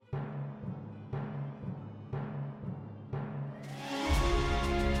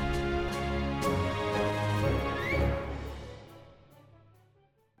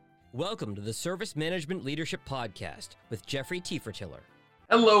Welcome to the Service Management Leadership Podcast with Jeffrey Tiefertiller.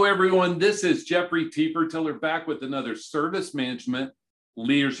 Hello, everyone. This is Jeffrey Tiefertiller back with another Service Management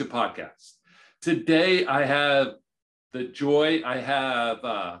Leadership Podcast. Today, I have the joy,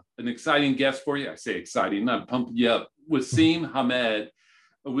 an exciting guest for you. I say exciting, not pumping you up. Waseem Hamed.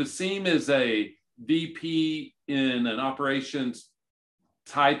 Waseem is a VP in an operations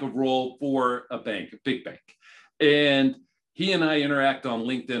type of role for a bank, a big bank. And he and I interact on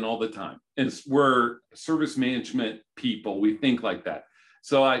LinkedIn all the time. And we're service management people. We think like that.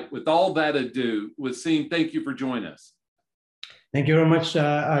 So with all that ado, Waseem, thank you for joining us. Thank you very much,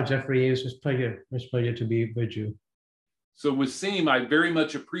 Jeffrey. It's a pleasure. It's a pleasure to be with you. So Waseem, I very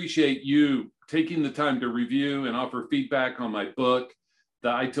much appreciate you taking the time to review and offer feedback on my book, the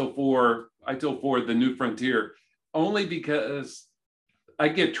ITIL 4, The New Frontier, only because I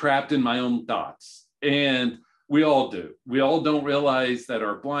get trapped in my own thoughts. And we all do. We all don't realize that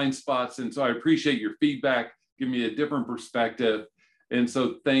our blind spots. And so I appreciate your feedback. Give me a different perspective. And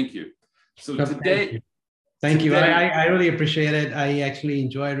so thank you. So today. Thank you. I really appreciate it. I actually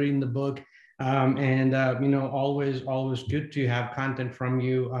enjoy reading the book. Always good to have content from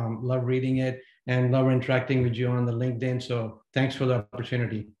you. Love reading it and love interacting with you on the LinkedIn. So thanks for the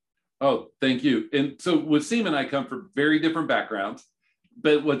opportunity. Oh, thank you. And so Waseem and I come from very different backgrounds.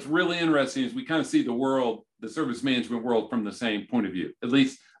 But what's really interesting is we kind of see the world, the service management world, from the same point of view. At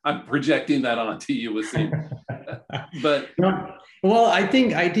least I'm projecting that onto you, Waseem. Well, I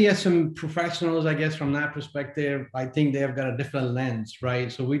think IT has some professionals, I guess, from that perspective. I think they've got a different lens,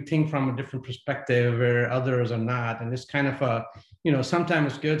 right? So we think from a different perspective where others are not. And it's kind of a,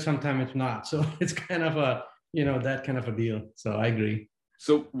 sometimes it's good, sometimes it's not. So it's kind of a, that kind of a deal. So I agree.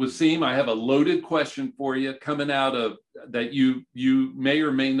 So Waseem, I have a loaded question for you coming out of that you may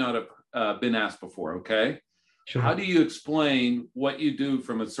or may not have been asked before, okay? Sure. How do you explain what you do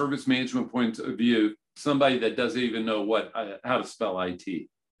from a service management point of view, somebody that doesn't even know how to spell IT?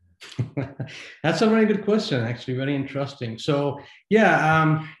 That's a very good question, actually, very interesting. So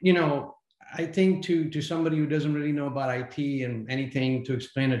I think to somebody who doesn't really know about IT and anything, to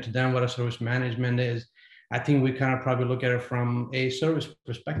explain it to them what a service management is, I think we kind of probably look at it from a service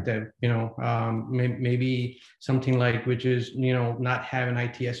perspective, maybe something like, which is, not have an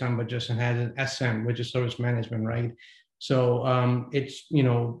ITSM, but just has an SM, which is service management, right? So it's,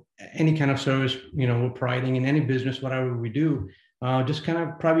 any kind of service, we're providing in any business, whatever we do, just kind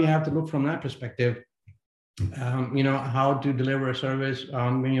of probably have to look from that perspective. How to deliver a service,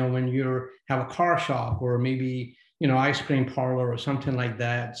 when you have a car shop or maybe, ice cream parlor or something like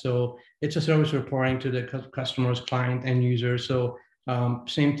that. So it's a service reporting to the customer's client and user. So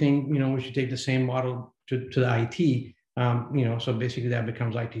same thing, we should take the same model to the IT, so basically that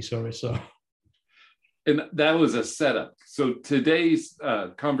becomes IT service. So. And that was a setup. So today's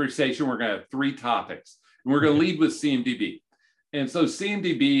conversation, we're going to have three topics. And we're going to lead with CMDB. And so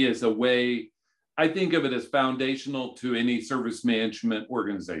CMDB is a way, I think of it as foundational to any service management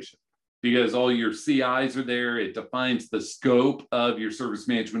organization, because all your CIs are there. It defines the scope of your service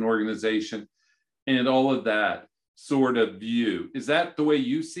management organization and all of that sort of view. Is that the way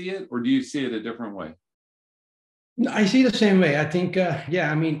you see it, or do you see it a different way? I see the same way. I think,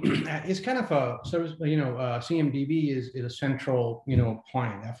 it's kind of a service, CMDB is a central,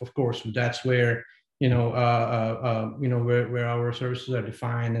 point. Of course, that's where, where our services are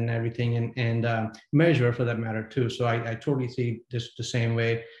defined and everything and measure for that matter too. So I totally see this the same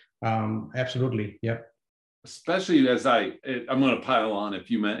way. Absolutely. Yep. Especially as I'm going to pile on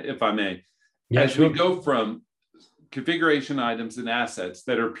if I may. Yeah, as sure. We go from configuration items and assets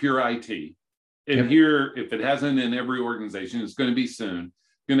that are pure IT, and yep. Here, if it hasn't in every organization, it's going to be soon,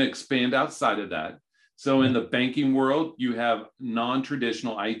 going to expand outside of that. So in the banking world, you have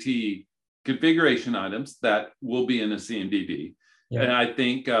non-traditional IT configuration items that will be in a CMDB. Yep. And I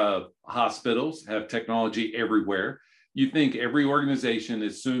think hospitals have technology everywhere. You think every organization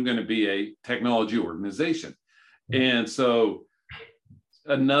is soon going to be a technology organization. And so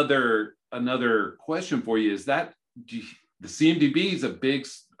another question for you is that the CMDB is a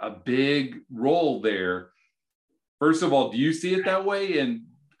big role there. First of all, do you see it that way? And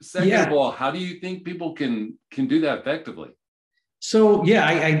second of all, how do you think people can do that effectively? So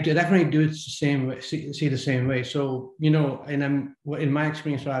I definitely do it the same way, see the same way. So, and in my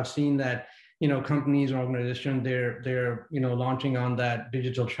experience, so I've seen that companies or organizations, they're launching on that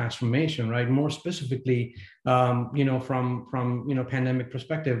digital transformation, right? More specifically, from pandemic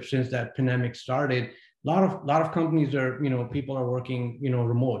perspective, since that pandemic started, a lot of companies are, people are working,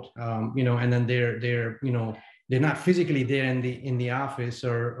 remote, and then they're they're not physically there in the office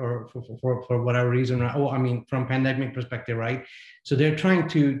or for whatever reason. I mean, from pandemic perspective, right? So they're trying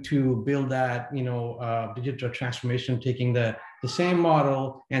to build that, digital transformation, taking the same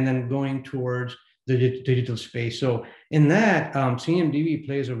model and then going towards the digital space. So in that, CMDB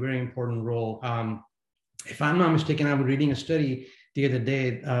plays a very important role. If I'm not mistaken, I was reading a study the other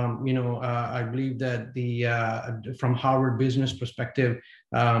day. I believe that from Harvard Business perspective,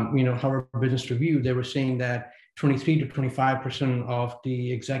 Harvard Business Review, they were saying that 23 to 25% of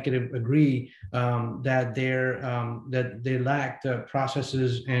the executive agree that they lack the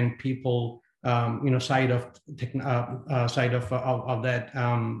processes and people side of that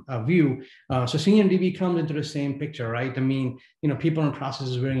view. So CMDB comes into the same picture, right? I mean, people and process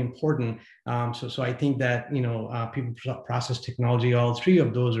is very important. So I think that people, process, technology, all three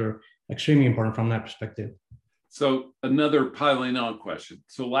of those are extremely important from that perspective. So another piling on question.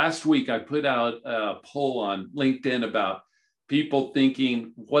 So last week I put out a poll on LinkedIn about people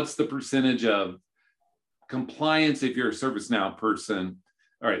thinking, what's the percentage of compliance if you're a ServiceNow person?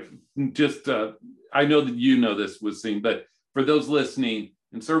 All right, just I know that this was seen, but for those listening,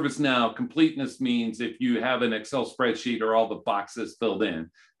 in ServiceNow, completeness means if you have an Excel spreadsheet or all the boxes filled in.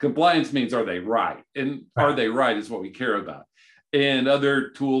 Compliance means, are they right? And are they right is what we care about. And other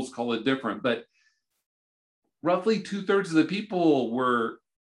tools call it different, but roughly 2/3 of the people were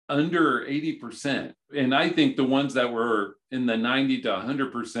under 80%. And I think the ones that were in the 90 to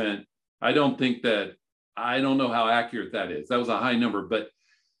 100%, I don't know how accurate that is. That was a high number, but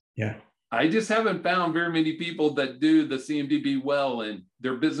yeah, I just haven't found very many people that do the CMDB well, and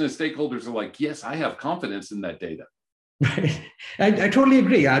their business stakeholders are like, yes, I have confidence in that data. Right. I totally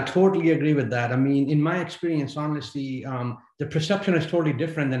agree. I totally agree with that. I mean, in my experience, honestly, the perception is totally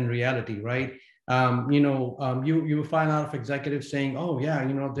different than reality, right? You find a lot of executives saying, "Oh yeah,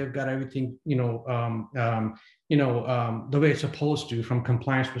 they've got everything, the way it's supposed to, from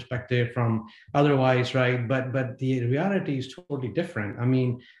compliance perspective, from otherwise, right?" But the reality is totally different. I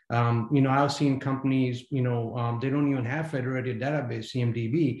mean, I've seen companies, they don't even have federated database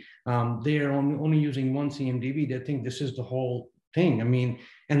CMDB. They're only using one CMDB. They think this is the whole thing. I mean,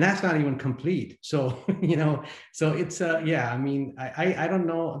 and that's not even complete. So so it's I mean, I don't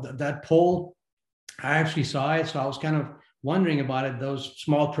know that poll. I actually saw it, so I was kind of wondering about it. Those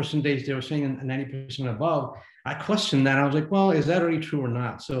small percentage they were saying 90% above. I questioned that. I was like, well, is that really true or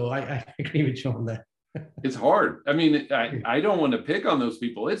not? So I agree with you on that. It's hard. I mean, I don't want to pick on those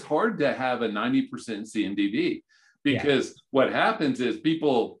people. It's hard to have a 90% CMDB because what happens is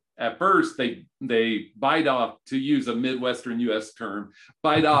people at first they bite off, to use a Midwestern US term,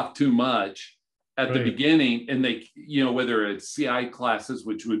 bite off too much at the beginning, and they, whether it's CI classes,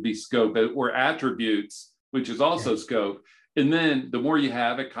 which would be scope, or attributes, which is also scope. And then the more you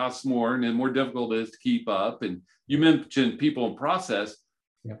have, it costs more, and the more difficult it is to keep up. And you mentioned people and process.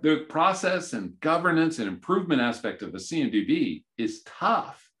 The process and governance and improvement aspect of the CMDB is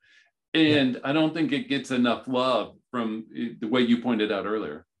tough. And I don't think it gets enough love from the way you pointed out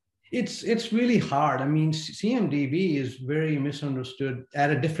earlier. It's really hard. I mean, CMDB is very misunderstood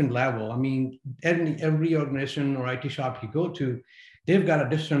at a different level. I mean, every organization or IT shop you go to, they've got a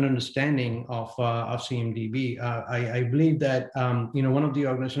different understanding of CMDB. I believe that one of the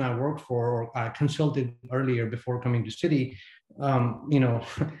organizations I worked for, or I consulted earlier before coming to Citi,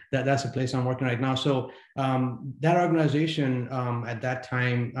 that's the place I'm working right now. So that organization at that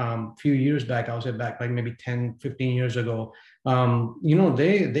time, a few years back, I would say back like maybe 10, 15 years ago,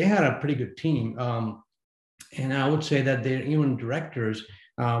 they had a pretty good team. And I would say that their even directors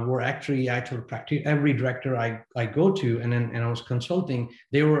were actually practice. Every director I go to, and I was consulting,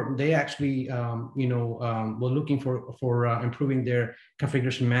 they actually were looking for improving their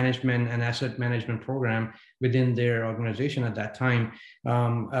configuration management and asset management program within their organization at that time.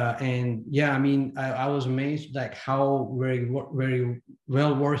 And I mean, I was amazed like how very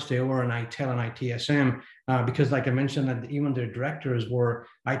well versed they were in ITIL and ITSM. Because like I mentioned, that even their directors were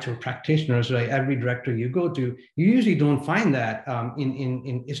ITIL practitioners. Right? Every director you go to, you usually don't find that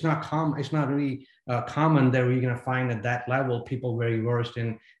in it's not common. It's not really common that you're going to find at that level people very versed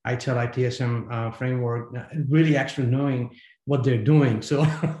in ITIL, ITSM framework, really actually knowing what they're doing. So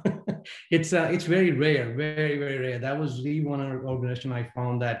it's very rare, very, very rare. That was the one organization I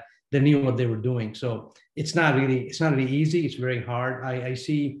found that they knew what they were doing. So it's not really easy. It's very hard. I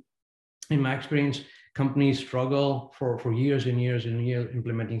see in my experience, companies struggle for years and years and years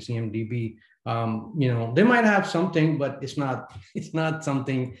implementing CMDB. They might have something, but it's not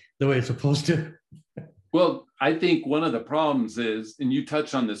something the way it's supposed to. Well, I think one of the problems is, and you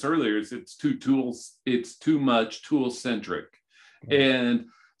touched on this earlier, is it's too much tool centric. And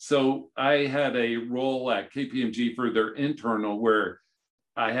So I had a role at KPMG for their internal where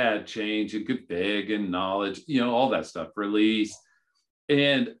I had change and config and knowledge, all that stuff, release.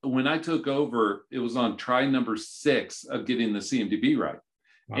 And when I took over, it was on try number 6 of getting the CMDB right.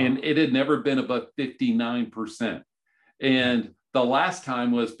 Wow. And it had never been above 59%. And the last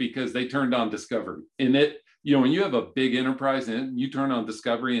time was because they turned on Discovery. And it, when you have a big enterprise and you turn on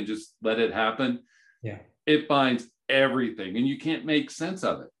Discovery and just let it happen, it finds everything and you can't make sense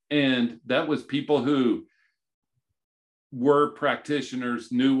of it. And that was people who were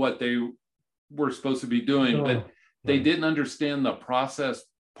practitioners, knew what they were supposed to be doing, but they didn't understand the process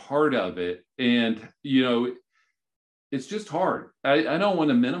part of it. And, it's just hard. I don't want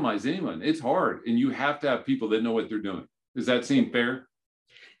to minimize anyone. It's hard. And you have to have people that know what they're doing. Does that seem fair?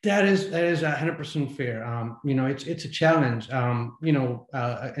 That is 100% fair. It's a challenge.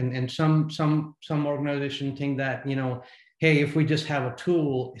 And some organizations think that, hey, if we just have a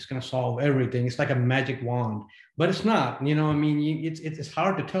tool, it's going to solve everything. It's like a magic wand, but it's not. It's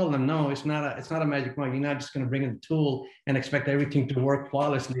hard to tell them, no, it's not a magic wand. You're not just going to bring in the tool and expect everything to work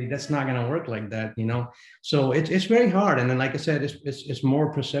flawlessly. That's not going to work like that. So it's very hard. And then, like I said, it's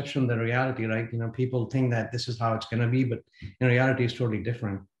more perception than reality, right? People think that this is how it's going to be, but in reality, it's totally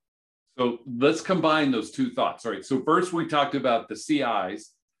different. So let's combine those two thoughts. All right. So first, we talked about the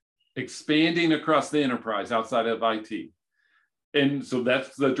CIs expanding across the enterprise outside of IT. And so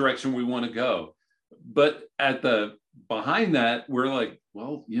that's the direction we want to go. But behind that, we're like,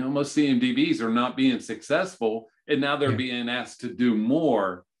 well, most CMDBs are not being successful. And now they're being asked to do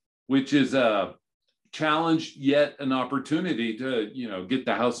more, which is a challenge, yet an opportunity to, get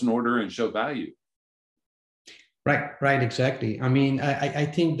the house in order and show value. Right, exactly. I mean, I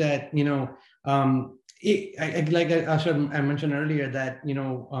think that, I mentioned earlier that,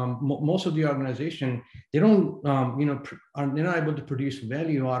 most of the organization, they don't, they're not able to produce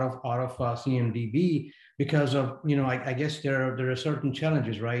value out of CMDB because of, I guess there are certain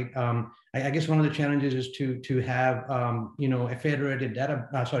challenges, right? I guess one of the challenges is to have, a federated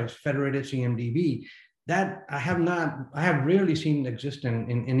federated CMDB. That I have rarely seen exist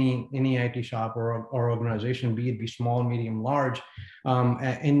in any IT shop or organization, be it small, medium, large,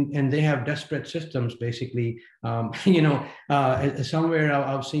 and they have disparate systems basically. Somewhere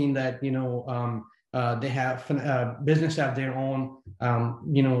I've seen that they have business have their own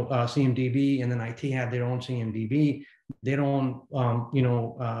CMDB, and then IT have their own CMDB. They don't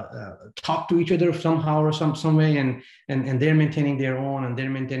talk to each other somehow or some way, and they're maintaining their own and they're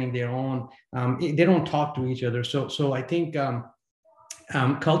maintaining their own. They don't talk to each other. So I think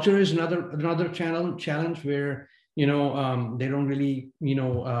culture is another challenge where they don't really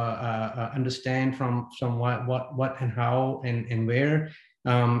understand from what and how and where.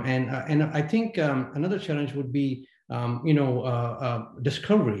 And I think another challenge would be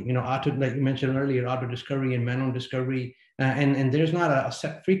discovery, like you mentioned earlier, auto discovery and manual discovery, and there's not a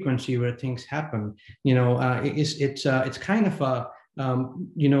set frequency where things happen. It's kind of a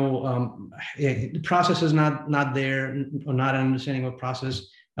the process is not there, or not an understanding of process,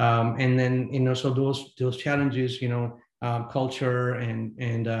 and then so those challenges, culture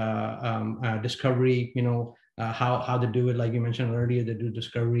and discovery, how to do it, like you mentioned earlier, they do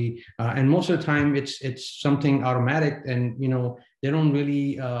discovery, and most of the time it's something automatic, and they don't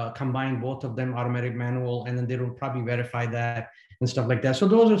really combine both of them, automatic, manual, and then they don't probably verify that and stuff like that. So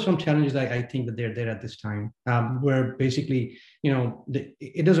those are some challenges that I think that they're there at this time, where basically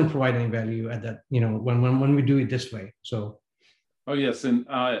it doesn't provide any value at that when we do it this way. So. Oh yes, and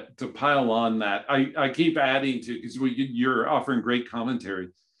to pile on that, I keep adding to, because you're offering great commentary,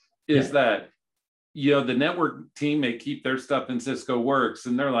 is that the network team may keep their stuff in Cisco Works,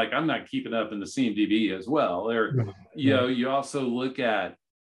 and they're like, I'm not keeping up in the CMDB as well. Or you also look at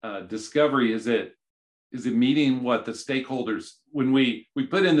discovery. Is it meeting what the stakeholders, when we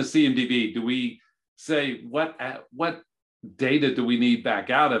put in the CMDB, do we say what data do we need back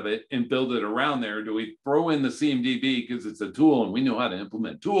out of it and build it around there? Do we throw in the CMDB because it's a tool and we know how to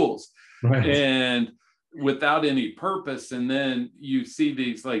implement tools, and without any purpose? And then you see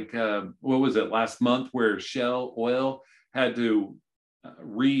these, like, what was it last month, where Shell Oil had to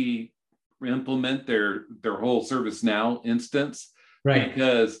re-implement their whole ServiceNow instance,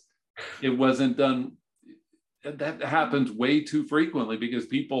 because it wasn't done. That happens way too frequently because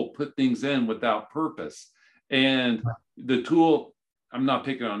people put things in without purpose. And the tool, I'm not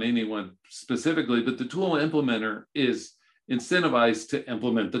picking on anyone specifically, but the tool implementer is incentivized to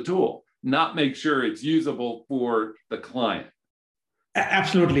implement the tool, not make sure it's usable for the client.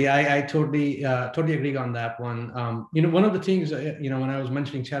 Absolutely. I totally agree on that one. One of the things, when I was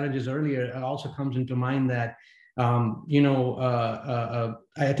mentioning challenges earlier, it also comes into mind that I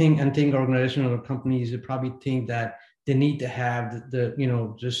think organizational companies would probably think that they need to have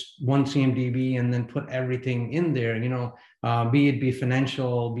just one CMDB and then put everything in there, be it be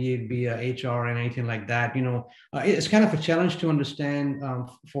financial, be it be HR and anything like that. It's kind of a challenge to understand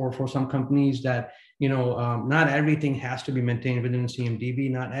for some companies that not everything has to be maintained within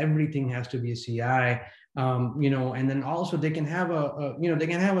CMDB, not everything has to be a CI. And then also they can have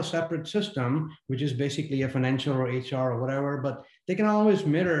a separate system, which is basically a financial or HR or whatever, but they can always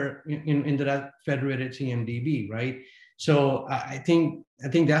mirror into that federated CMDB, right? So I think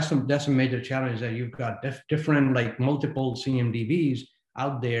that's a major challenge, that you've got different, like, multiple CMDBs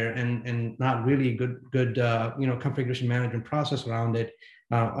out there, and not really good configuration management process around it,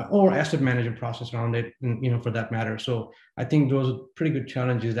 or asset management process around it, and, for that matter. So I think those are pretty good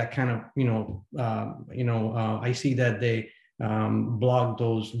challenges that kind of I see that they block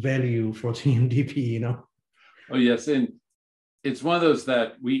those value for CMDB. Oh yes, and it's one of those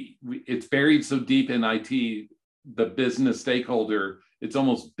that we it's buried so deep in IT, the business stakeholder, it's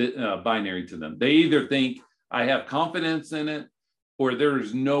almost binary to them. They either think I have confidence in it, or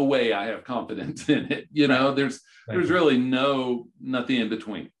there's no way I have confidence in it. There's really nothing in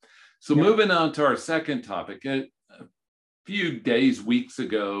between. So moving on to our second topic, a few weeks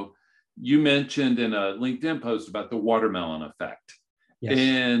ago, you mentioned in a LinkedIn post about the watermelon effect. Yes.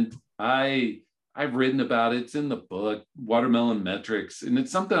 And I've written about it. It's in the book, Watermelon Metrics, and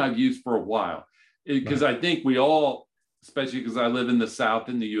it's something I've used for a while, because I think we all, especially because I live in the South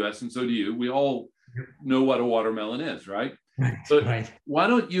in the US, and so do you, we all know what a watermelon is, right? But why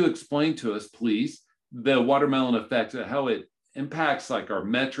don't you explain to us, please, the watermelon effect, how it impacts like our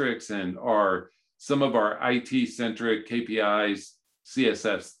metrics and some of our IT-centric KPIs,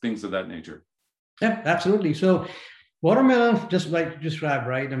 CSFs, things of that nature? Yeah, absolutely. So watermelon, just like you described,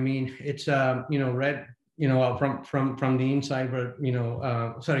 right? I mean, it's red, from the inside, but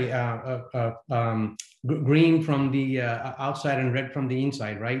green from the outside and red from the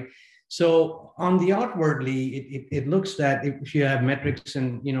inside, right? So on the outwardly, it looks that if you have metrics,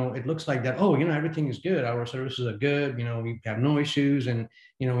 and it looks like that, everything is good, our services are good, we have no issues, and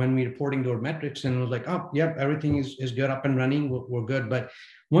when we're reporting those metrics, and it was like, oh yep, everything is good, up and running, we're good. But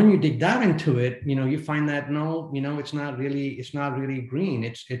when you dig down into it, you find that no, it's not really green,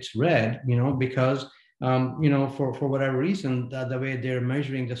 it's red, because for whatever reason, the way they're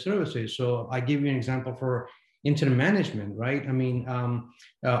measuring the services. So I give you an example for incident management, right? I mean,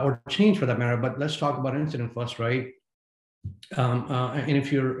 or change for that matter. But let's talk about incident first, right? And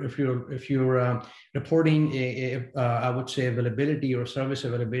if you're reporting I would say availability or service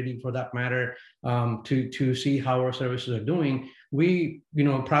availability for that matter, to see how our services are doing, we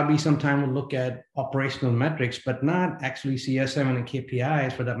probably sometime will look at operational metrics, but not actually CS7 and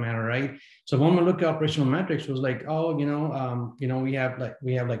KPIs for that matter, right? So when we look at operational metrics, it was like,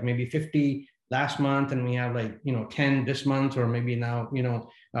 we have like maybe 50 last month, and we have 10 this month, or maybe now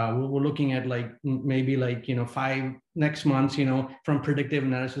we're looking at maybe 5 next month, from predictive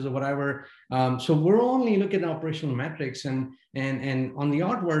analysis or whatever. So we're only looking at operational metrics, and on the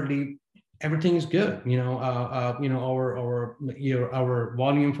outwardly, everything is good. Our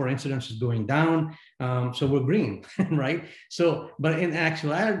volume for incidents is going down, so we're green, right? So, but in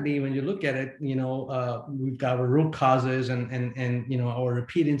actuality, when you look at it, we've got our root causes and our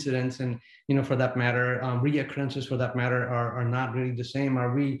repeat incidents, and for that matter, reoccurrences for that matter are not really the same.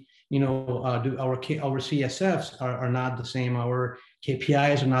 Are we, do our CSFs are not the same, our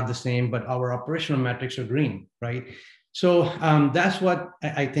KPIs are not the same, but our operational metrics are green, right? So that's what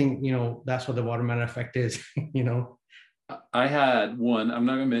I think, that's what the watermelon effect is. I had one, I'm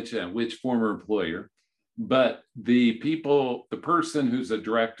not going to mention which former employer, but the person who's a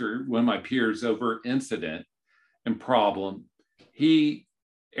director, one of my peers over incident and problem,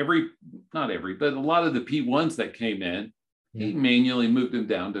 not every, but a lot of the P1s that came in, he manually moved them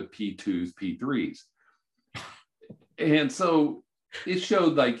down to P2s, P3s. And so it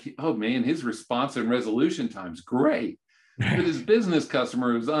showed like, oh man, his response and resolution time's great. But his business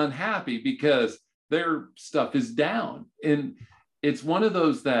customer was unhappy because their stuff is down. And it's one of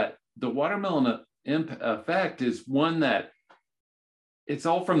those that the watermelon effect is one that it's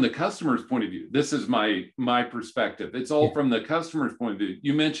all from the customer's point of view. This is my perspective. It's all from the customer's point of view.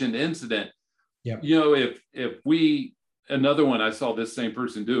 You mentioned incident. Yeah. If another one I saw this same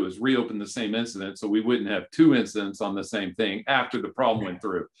person do is reopen the same incident, so we wouldn't have 2 incidents on the same thing after the problem went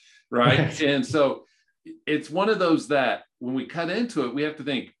through, right? And so it's one of those that when we cut into it, we have to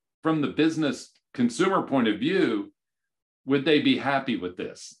think from the business consumer point of view, would they be happy with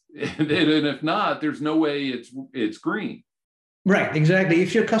this? And if not, there's no way it's green. Right, exactly.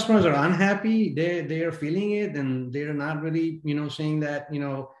 If your customers are unhappy, they are feeling it, and they're not really, saying that,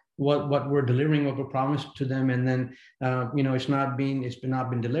 what we're delivering, what we promised to them, and then it's not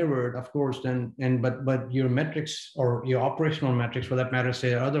been delivered. Of course, then but your metrics or your operational metrics, for that matter,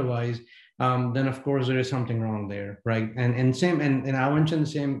 say otherwise. Then of course there is something wrong there, right? And I mentioned the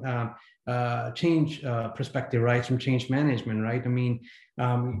same change perspective, right? Some change management, right? I mean,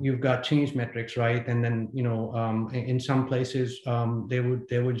 you've got change metrics, right? And then in some places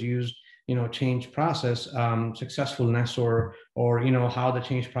they would use change process successfulness, or how the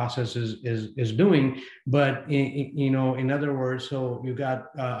change process is doing. But in other words, so you got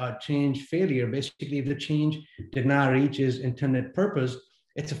a change failure. Basically, if the change did not reach its intended purpose,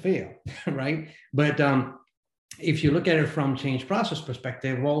 it's a fail, right? But if you look at it from change process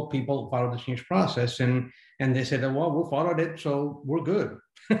perspective, well, people follow the change process, and they said, well, we followed it, so we're good.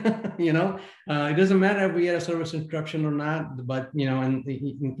 It doesn't matter if we had a service interruption or not, but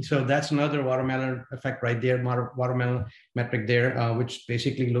and so that's another watermelon effect right there, watermelon metric there, which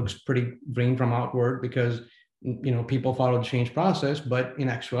basically looks pretty green from outward, because people follow the change process, but in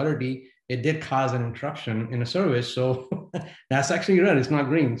actuality, it did cause an interruption in a service. So that's actually red. It's not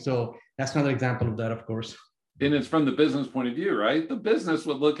green. So that's another example of that, of course. And it's from the business point of view, right? The business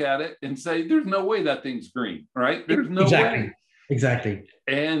would look at it and say, there's no way that thing's green, right? There's no way. Exactly.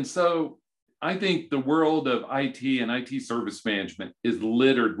 And so I think the world of IT and IT service management is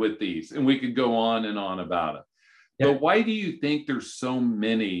littered with these, and we could go on and on about it. Yeah. But why do you think there's so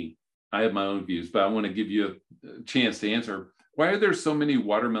many? I have my own views, but I want to give you a chance to answer. Why are there so many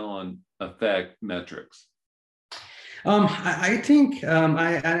watermelon effect metrics? I think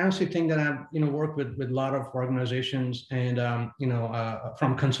I honestly think that I've worked with a lot of organizations, and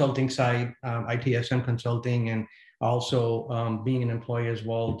from consulting side, ITSM consulting, and also being an employee as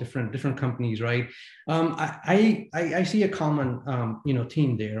well, different companies, right? I see a common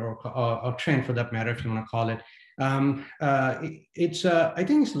theme there, or a trend for that matter, if you want to call it. It's I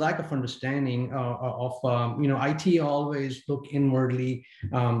think it's lack of understanding of IT always look inwardly.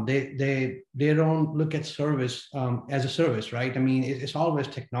 They don't look at service as a service, right? I mean, it's always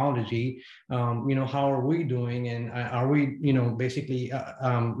technology. How are we doing, and are we basically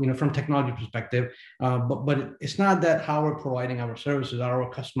from technology perspective, but it's not that how we're providing our services, are our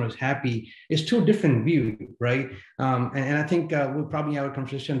customers happy? It's two different views, right? And I think we'll probably have a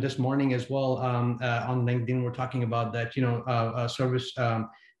conversation this morning as well on LinkedIn. We're talking about that, service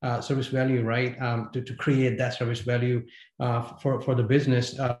value, right? To create that service value for the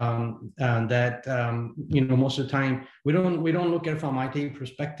business. Most of the time we don't look at it from IT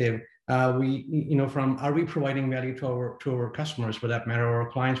perspective. From, are we providing value to our customers, for that matter, or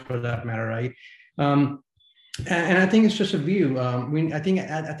our clients, for that matter, right? And I think it's just a view. I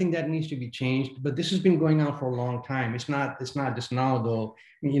think that needs to be changed. But this has been going on for a long time. It's not just now, though.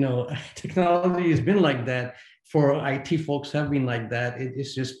 Technology has been like that. For IT folks have been like that.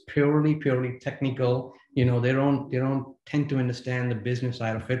 It's just purely technical. They don't tend to understand the business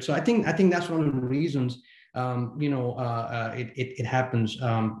side of it. So I think that's one of the reasons. It happens. Those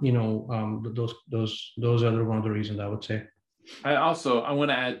are one of the reasons, I would say. I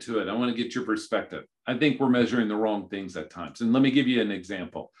want to add to it. I want to get your perspective. I think we're measuring the wrong things at times. And let me give you an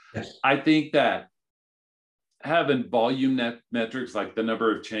example. Yes. I think that having volume metrics, like the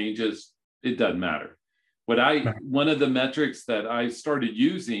number of changes, it doesn't matter. One of the metrics that I started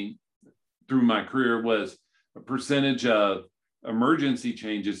using through my career was a percentage of emergency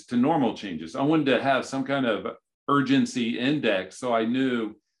changes to normal changes. I wanted to have some kind of urgency index, so I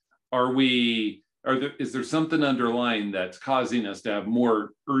knew, is there something underlying that's causing us to have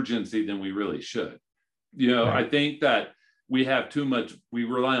more urgency than we really should? Right. I think that we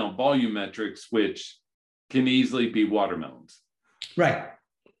rely on volume metrics, which can easily be watermelons.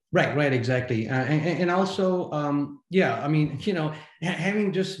 Right, exactly. And also, I mean,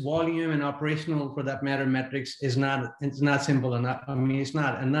 having just volume and operational, for that matter, metrics it's not simple enough. I mean, it's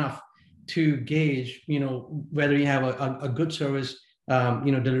not enough to gauge, whether you have a good service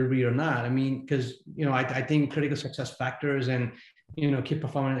delivery or not. I mean, because I think critical success factors and key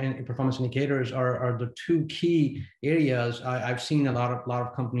performance indicators are the two key areas I've seen a lot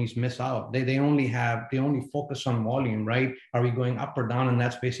of companies miss out. They only focus on volume, right? Are we going up or down? And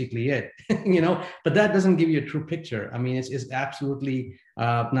that's basically it, but that doesn't give you a true picture. I mean, it's absolutely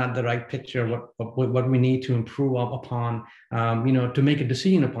not the right picture what we need to improve upon, to make a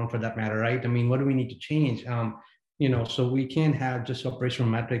decision upon, for that matter, right? I mean, what do we need to change? So we can't have just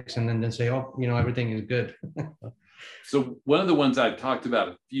operational metrics and then say, oh, everything is good. So one of the ones I've talked about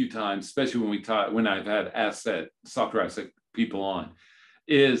a few times, especially when I've had software asset people on,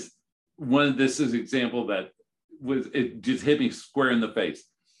 is this is an example that it just hit me square in the face.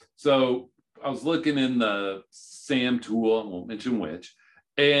 So I was looking in the SAM tool, I won't mention which,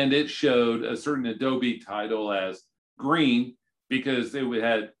 and it showed a certain Adobe title as green because it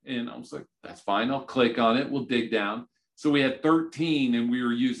had, and I was like, that's fine, I'll click on it, we'll dig down. So we had 13 and we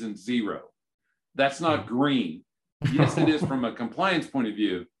were using 0. That's not green. Yes, it is from a compliance point of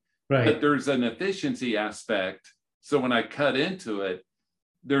view, right. But there's an efficiency aspect. So when I cut into it,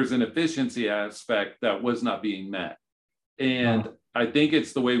 there's an efficiency aspect that was not being met. And I think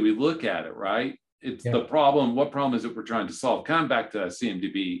it's the way we look at it, right? It's the problem. What problem is it we're trying to solve? Come back to a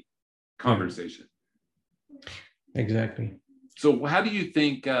CMDB conversation. Exactly. So how do you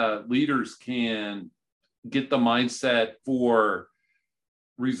think leaders can get the mindset for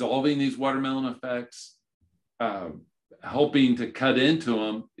resolving these watermelon effects, helping to cut into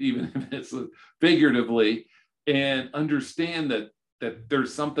them, even if it's figuratively, and understand that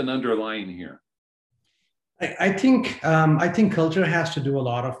there's something underlying here? I think culture has to do a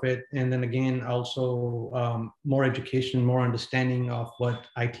lot of it, and then again, also more education, more understanding of what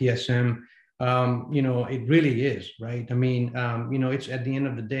ITSM, it really is, right? I mean, it's at the end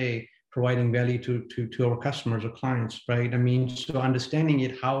of the day providing value to our customers or clients, right? I mean, so understanding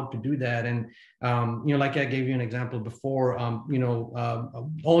it, how to do that, and like I gave you an example before,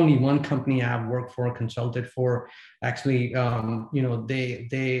 only one company I have worked for, consulted for, actually, I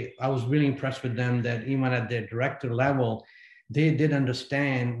was really impressed with them that even at their director level, they did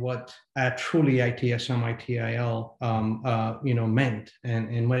understand what truly ITSM, ITIL, meant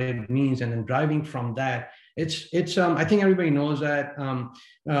and what it means, and then driving from that. It's I think everybody knows that,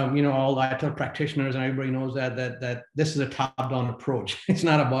 all the ITIL practitioners and everybody knows that this is a top-down approach. It's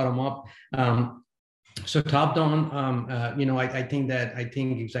not a bottom-up. So top-down, I think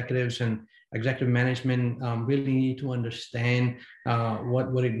executives and executive management really need to understand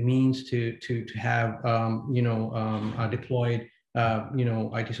what it means to have deployed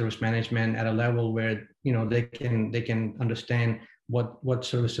IT service management at a level where they can understand what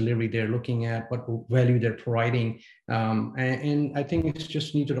service delivery they're looking at, what value they're providing, and I think it's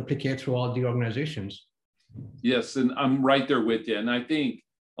just need to replicate through all the organizations. Yes, and I'm right there with you. And I think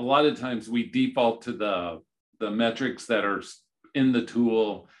a lot of times we default to the metrics that are in the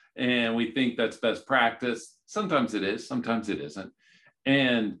tool, and we think that's best practice. Sometimes it is, sometimes it isn't,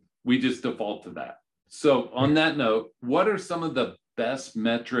 and we just default to that. So on that note, what are some of the best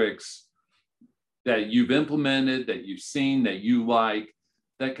metrics that you've implemented, that you've seen, that you like,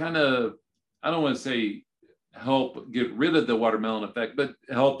 that kind of, I don't want to say help get rid of the watermelon effect, but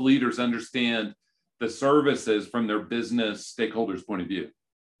help leaders understand the services from their business stakeholders' point of view?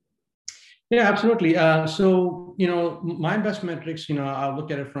 Yeah, absolutely. So, my best metrics, I'll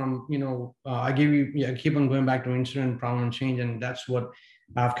look at it from, I keep on going back to incident, problem, and change, and that's what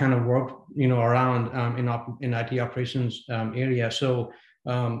I've kind of worked, around in IT operations area. So,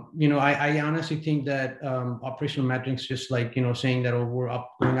 I honestly think that operational metrics, just like, saying that we're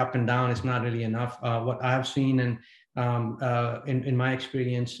going up and down, is not really enough. What I've seen and in my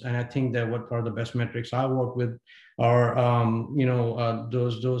experience, and I think that what are the best metrics I work with are,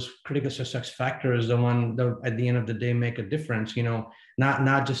 those critical success factors, the one that at the end of the day make a difference.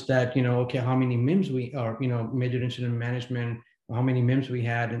 Not just that, okay, how many MIMs major incident management, how many MIMs we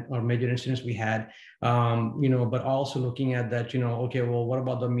had or major incidents we had, but also looking at that, okay, well, what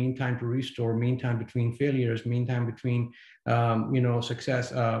about the mean time to restore, mean time between failures, mean time between, success,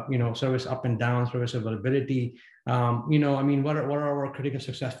 service up and down, service availability. What are our critical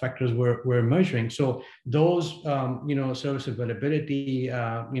success factors we're measuring? So those, service availability,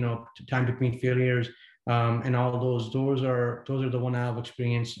 time between failures, and all those are the one I've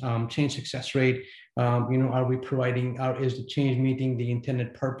experienced. Change success rate, are we providing, is the change meeting the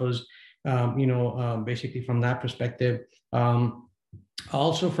intended purpose, basically from that perspective.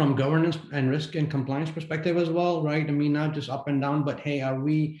 Also from governance and risk and compliance perspective as well, right? I mean, not just up and down, but hey, are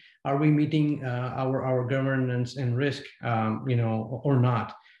we meeting our governance and risk, or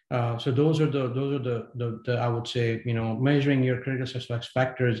not? So those are the I would say, measuring your critical success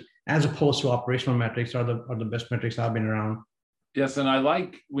factors as opposed to operational metrics are the best metrics I've been around. Yes, and I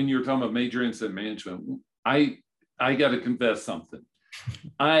like when you're talking about major incident management. I got to confess something.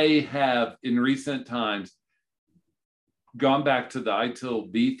 I have in recent times gone back to the ITIL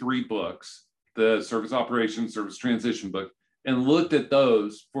V3 books, the service operations, service transition book, and looked at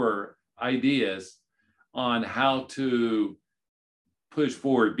those for ideas on how to push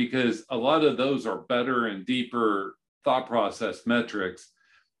forward, because a lot of those are better and deeper thought process metrics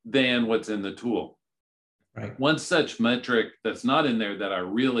than what's in the tool. Right. One such metric that's not in there that I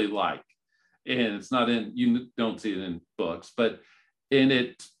really like, and it's not in, you don't see it in books, but and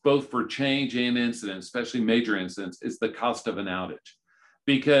it's both for change and incidents, especially major incidents, is the cost of an outage.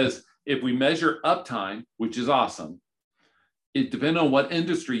 Because if we measure uptime, which is awesome, it depends on what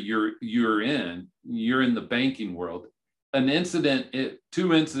industry you're in the banking world. An incident,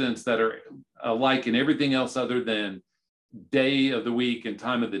 two incidents that are alike in everything else other than day of the week and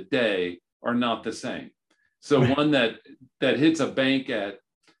time of the day are not the same. So one that hits a bank at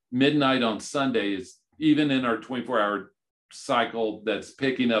midnight on Sunday is, even in our 24-hour cycle that's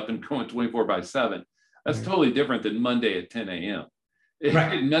picking up and going 24/7, that's totally different than Monday at 10 a.m.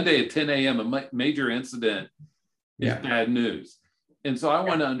 Right. Monday at 10 a.m., a major incident is bad news. And so I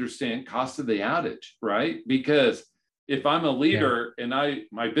want to understand cost of the outage, right? Because if I'm a leader and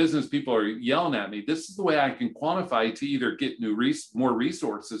my business people are yelling at me, this is the way I can quantify to either get more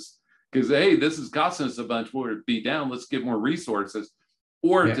resources, because, hey, this is costing us a bunch more to be down, let's get more resources,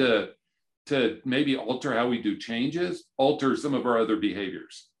 or to maybe alter how we do changes, alter some of our other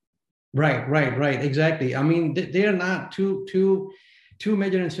behaviors. Right. Exactly. I mean, they are not two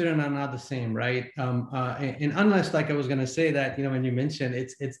major incidents are not the same, right? And unless, like I was going to say that, when you mentioned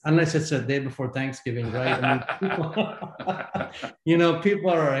it's unless it's a day before Thanksgiving, right? I mean,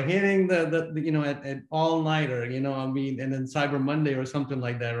 people are hitting at all nighter, and then Cyber Monday or something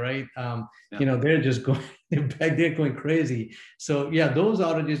like that, right? They're just going they're going crazy. So those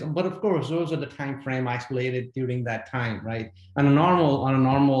outages, but of course, those are the time frame isolated during that time, right? On a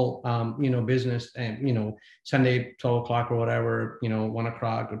normal business, and Sunday 12 o'clock or whatever, 1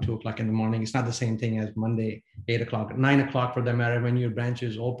 o'clock or 2 o'clock in the morning, it's not the same thing as Monday 8 o'clock, 9 o'clock for that matter, when your branch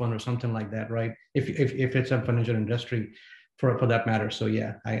is open or something like that, right? If it's a financial industry for that matter. So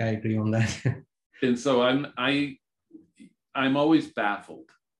I agree on that. And so I'm always baffled,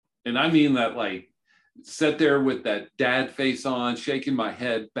 and I mean that, like, sit there with that dad face on, shaking my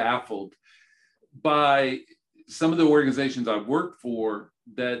head, baffled by some of the organizations I've worked for,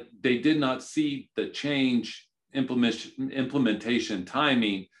 that they did not see the change implementation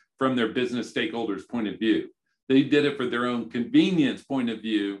timing from their business stakeholders' point of view. They did it for their own convenience point of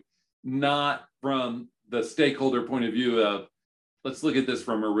view, not from the stakeholder point of view of, let's look at this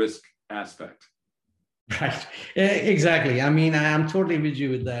from a risk aspect. Right. Exactly. I mean, I'm totally with you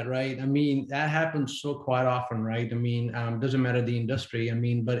with that, right? I mean, that happens so quite often, right? I mean, doesn't matter the industry, I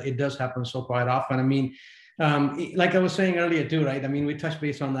mean, but it does happen so quite often. I mean, like I was saying earlier too, right? I mean, we touched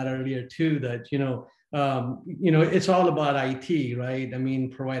base on that earlier too, that, it's all about IT, right? I mean,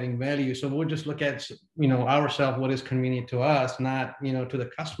 providing value. So we'll just look at, ourselves, what is convenient to us, not, to the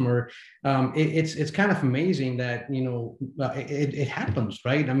customer. It's kind of amazing that, it happens,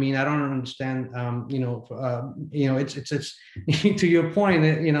 right? I mean, I don't understand, it's to your point,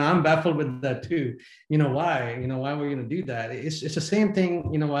 I'm baffled with that too. Why we're going to do that? It's the same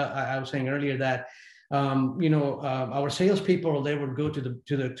thing, I was saying earlier that, our salespeople, they would go to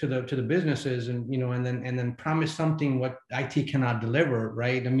the businesses and then promise something what IT cannot deliver,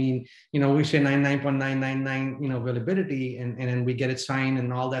 right? I mean, we say 99.999 availability, and then we get it signed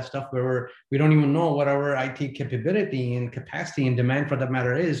and all that stuff, where we don't even know what our IT capability and capacity and demand for that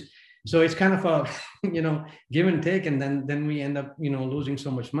matter is. So it's kind of a give and take, and then we end up losing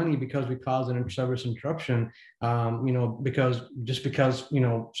so much money because we cause an service interruption, because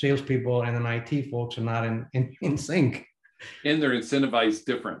salespeople and then IT folks are not in sync, and they're incentivized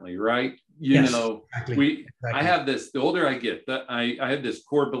differently, right? Exactly. I have this, the older I get, that I have this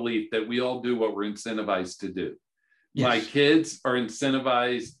core belief that we all do what we're incentivized to do. Yes. My kids are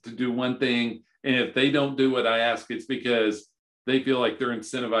incentivized to do one thing, and if they don't do what I ask, it's because they feel like they're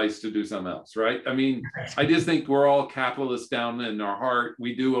incentivized to do something else, right? I mean, I just think we're all capitalists down in our heart.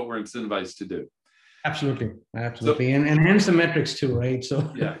 We do what we're incentivized to do. Absolutely. So, and hence the metrics too, right?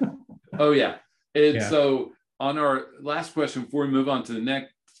 So So on our last question, before we move on to the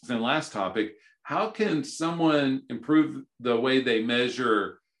next and last topic, how can someone improve the way they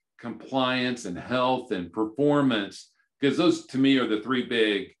measure compliance and health and performance? Because those, to me, are the three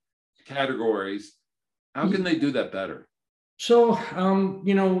big categories. How can they do that better? So,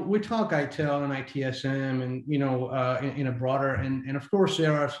 we talk ITIL and ITSM and, in a broader, and of course,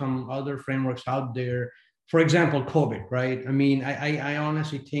 there are some other frameworks out there. For example, COVID, right? I mean, I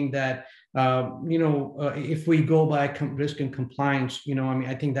honestly think that, if we go by risk and compliance,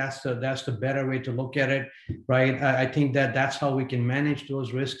 I think that's the better way to look at it, right? I think that's how we can manage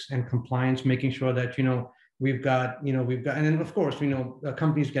those risks and compliance, making sure that, we've got, and then of course,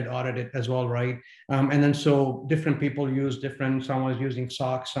 companies get audited as well, right? And then so different people use different, someone's using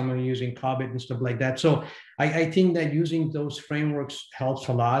SOX, someone using COBIT and stuff like that. So I think that using those frameworks helps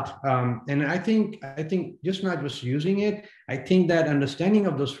a lot. And I think just not just using it, I think that understanding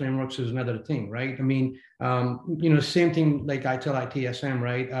of those frameworks is another thing, right? I mean, same thing like I tell ITSM,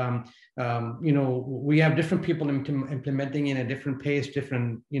 right? We have different people implementing in a different pace,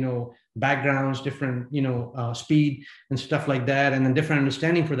 different, backgrounds, different, speed and stuff like that, and then different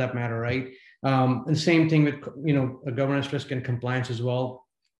understanding for that matter, right? And same thing with, governance, risk, and compliance as well.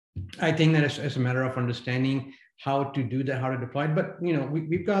 I think that it's a matter of understanding how to do that, how to deploy it. But,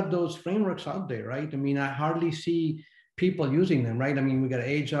 we've got those frameworks out there, right? I mean, I hardly see people using them, right? I mean, we got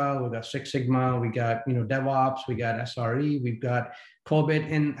Agile, we got Six Sigma, we got, DevOps, we got SRE, we've got COBIT.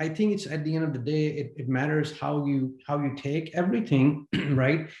 And I think it's at the end of the day, it matters how you take everything,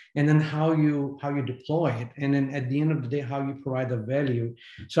 right? And then how you deploy it. And then at the end of the day, how you provide the value.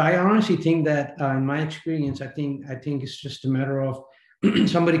 So I honestly think that in my experience, I think it's just a matter of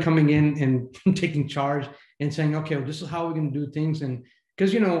somebody coming in and taking charge and saying, okay, well, this is how we're going to do things. And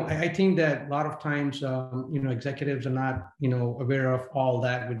because, I think that a lot of times, executives are not, aware of all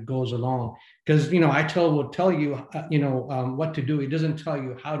that which goes along. Because, will tell you, what to do. It doesn't tell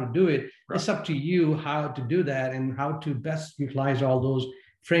you how to do it. Right. It's up to you how to do that and how to best utilize all those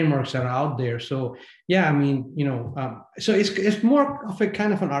frameworks that are out there. So, yeah, I mean, so it's more of a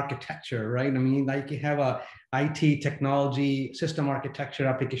kind of an architecture, right? I mean, like you have a IT technology, system architecture,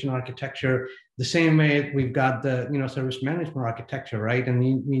 application architecture, the same way we've got the, service management architecture, right? And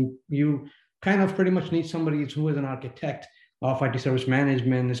you kind of pretty much need somebody who is an architect of IT service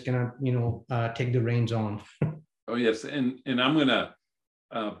management is going to, take the reins on. Oh, yes. And I'm going to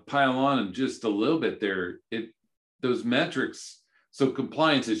pile on just a little bit there. Those metrics. So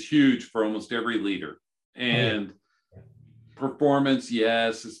compliance is huge for almost every leader. And performance,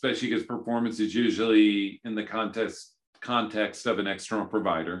 yes, especially because performance is usually in the context of an external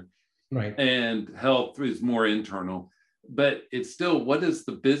provider. Right. And health is more internal. But it's still, what does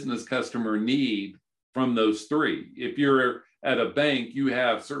the business customer need from those three? If you're at a bank, you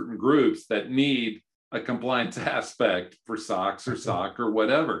have certain groups that need a compliance aspect for SOX or SOC or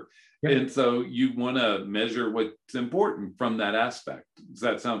whatever. Yep. And so you want to measure what's important from that aspect. Does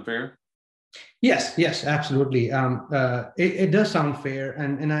that sound fair? Yes, absolutely. It does sound fair,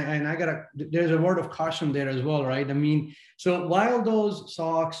 and I gotta. There's a word of caution there as well, right? I mean, so while those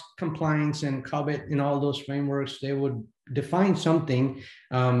SOX, compliance, and COBIT and all those frameworks, they would define something,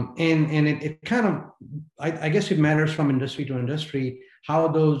 and it kind of, I guess it matters from industry to industry how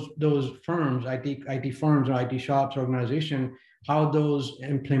those firms, IT firms or IT shops, organization, how those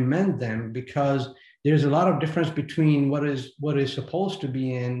implement them, because there's a lot of difference between what is supposed to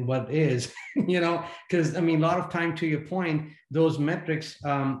be and what is, because I mean, a lot of time, to your point, those metrics,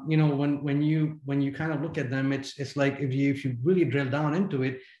 when you kind of look at them, it's like if you really drill down into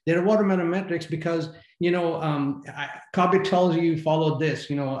it, they're watermelon metrics because, COBIT tells you follow this,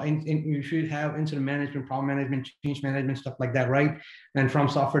 and you should have incident management, problem management, change management, stuff like that, right? And from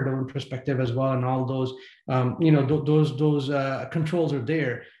software development perspective as well, and all those, those controls are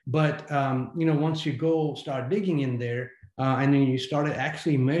there. But once you go start digging in there, and then you started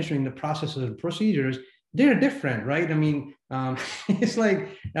actually measuring the processes and procedures, they're different, right? I mean, it's like,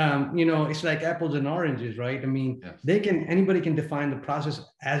 it's like apples and oranges, right? I mean, yes. Anybody can define the process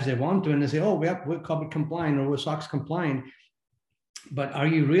as they want to, and they say, oh, we're COBIT compliant or we're SOX compliant, but are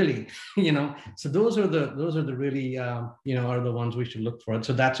you really, So those are the really, are the ones we should look for.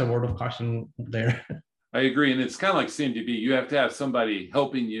 So that's a word of caution there. I agree. And it's kind of like CMDB. You have to have somebody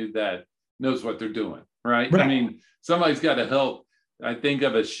helping you that knows what they're doing, right? I mean, somebody's got to help. I think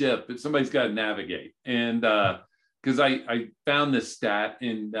of a ship, but somebody's got to navigate. And because I found this stat,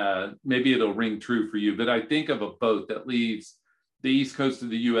 and maybe it'll ring true for you, but I think of a boat that leaves the east coast of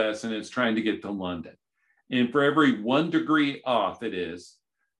the US and it's trying to get to London. And for every 1 degree off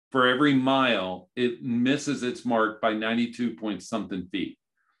for every mile, it misses its mark by 92 point something feet,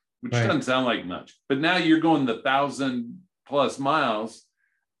 which doesn't sound like much. But now you're going the 1,000+ miles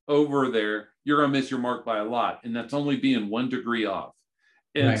over there, you're going to miss your mark by a lot. And that's only being 1 degree off.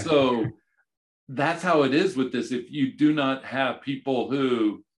 And so that's how it is with this. If you do not have people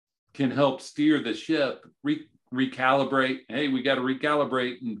who can help steer the ship, recalibrate, hey, we got to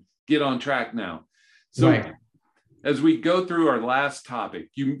recalibrate and get on track now. So as we go through our last topic,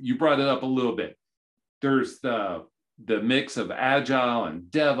 you brought it up a little bit. There's the mix of Agile and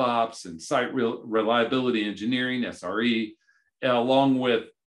DevOps and site reliability engineering, SRE, along with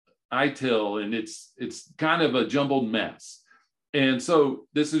ITIL, and it's kind of a jumbled mess. And so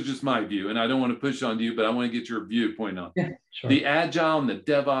this is just my view, and I don't want to push on you, but I want to get your viewpoint on it. Sure. The Agile and the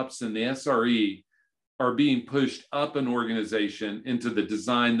DevOps and the SRE are being pushed up an organization into the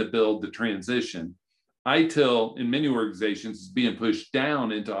design, the build, the transition. ITIL in many organizations is being pushed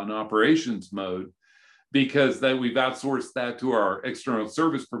down into an operations mode because that we've outsourced that to our external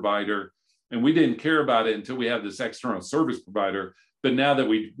service provider, and we didn't care about it until we have this external service provider. But now that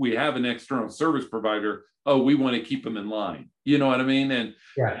we have an external service provider, oh, we want to keep them in line. You know what I mean?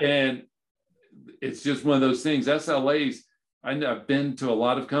 And it's just one of those things. SLAs, I've been to a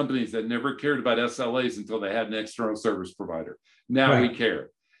lot of companies that never cared about SLAs until they had an external service provider. Now we care.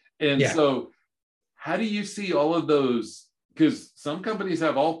 And so how do you see all of those? Because some companies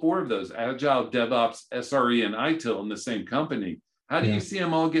have all four of those: Agile, DevOps, SRE, and ITIL in the same company. How do you see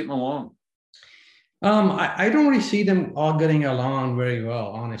them all getting along? I don't really see them all getting along very well,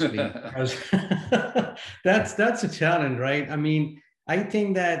 honestly, because that's a challenge, right? I mean, I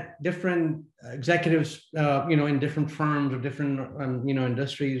think that different executives, in different firms or different,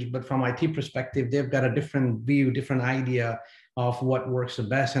 industries, but from IT perspective, they've got a different view, different idea of what works the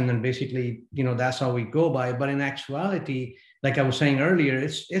best. And then basically, that's how we go by. But in actuality, like I was saying earlier,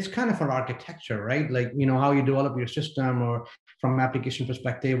 it's kind of an architecture, right? Like, how you develop your system, or from an application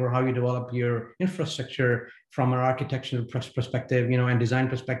perspective, or how you develop your infrastructure from an architectural perspective, and design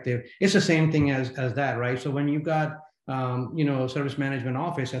perspective. It's the same thing as that, right? So when you've got service management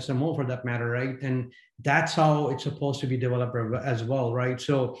office, SMO for that matter, right? And that's how it's supposed to be developed as well, right?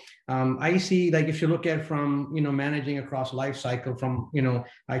 So I see, like, if you look at from, managing across life cycle from,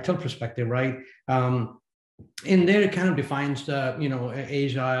 ITIL perspective, right? In there, it kind of defines the,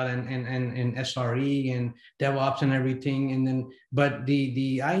 Agile and SRE and DevOps and everything. And then, but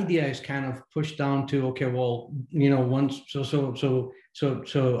the idea is kind of pushed down to, okay, well, once,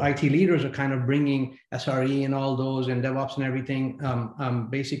 so IT leaders are kind of bringing SRE and all those and DevOps and everything,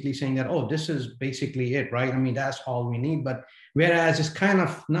 basically saying that, oh, this is basically it, right? I mean, that's all we need. But whereas it's kind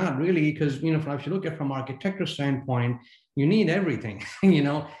of not really, because, if you look at from architecture standpoint, you need everything,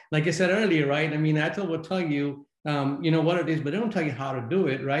 like I said earlier, right? I mean, ITIL will tell you, what it is, but they don't tell you how to do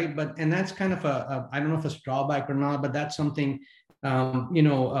it, right? And that's kind of I don't know if it's a drawback or not, but that's something,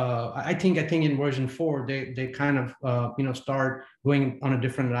 I think in version 4, they kind of, start going on a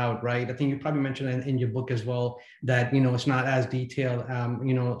different route, right? I think you probably mentioned in your book as well that, it's not as detailed,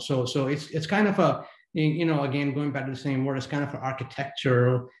 so it's kind of a, again, going back to the same word, it's kind of an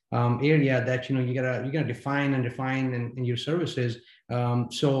architectural area that, you gotta define in your services.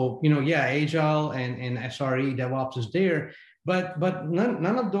 So, Agile and SRE, DevOps is there, but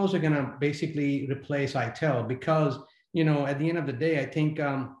none of those are gonna basically replace ITIL, because, at the end of the day, I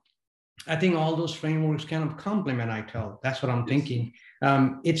think all those frameworks kind of complement ITIL. That's what I'm thinking.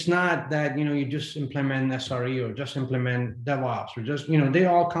 It's not that, you just implement SRE or just implement DevOps or just, they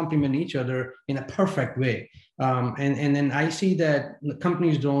all complement each other in a perfect way. And then I see that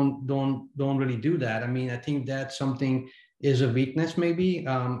companies don't really do that. I mean, I think that's something is a weakness, maybe,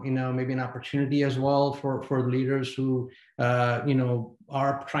 maybe an opportunity as well for leaders who,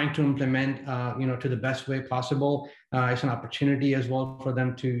 are trying to implement, to the best way possible. It's an opportunity as well for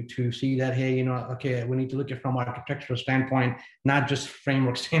them to see that, hey, okay, we need to look at it from architectural standpoint, not just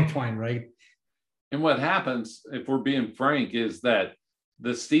framework standpoint, right? And what happens, if we're being frank, is that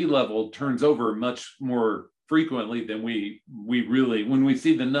the C-level turns over much more frequently than we really, when we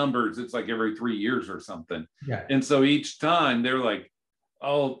see the numbers, it's like every 3 years or something. Yeah. And so each time they're like,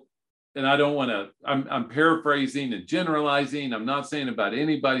 oh, and I don't want to, I'm paraphrasing and generalizing. I'm not saying about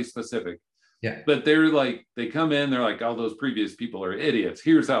anybody specific. Yeah. But they're like, they come in, they're like, oh, those previous people are idiots.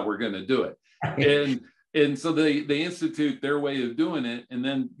 Here's how we're going to do it. And so they institute their way of doing it. And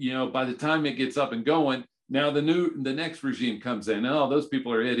then, by the time it gets up and going, now the next regime comes in. Oh, those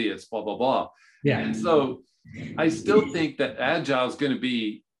people are idiots, blah, blah, blah. Yeah. And so I still think that Agile is going to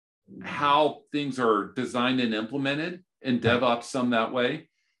be how things are designed and implemented, and DevOps some that way.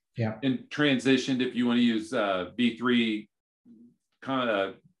 Yeah. And transitioned, if you want to use B3 kind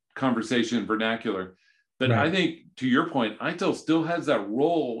of conversation vernacular. But I think, to your point, ITIL still has that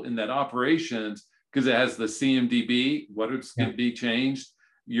role in that operations, because it has the CMDB, what it's going to be changed,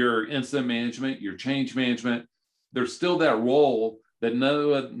 your incident management, your change management. There's still that role that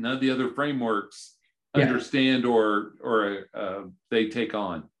none of the other frameworks understand or they take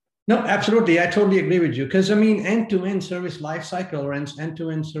on. No, absolutely. I totally agree with you. Because, I mean, end-to-end service lifecycle or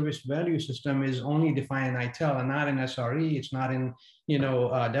end-to-end service value system is only defined in ITIL and not in SRE. It's not in,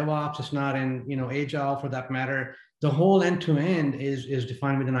 DevOps. It's not in, Agile for that matter. The whole end-to-end is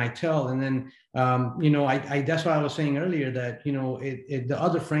defined within ITIL. And then, that's why I was saying earlier that, the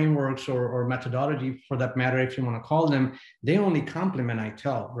other frameworks or methodology for that matter, if you want to call them, they only complement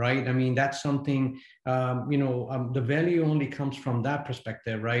ITIL, right? I mean, that's something, the value only comes from that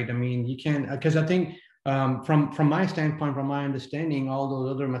perspective, right? I mean, you can, because I think from my standpoint, from my understanding, all those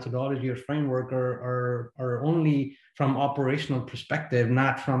other methodology or framework are only from operational perspective,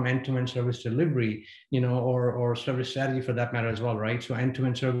 not from end-to-end service delivery, or service strategy for that matter as well, right? So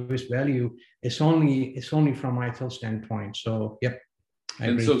end-to-end service value is only from ITIL standpoint. So yep.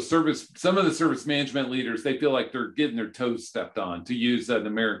 And so some of the service management leaders, they feel like they're getting their toes stepped on, to use an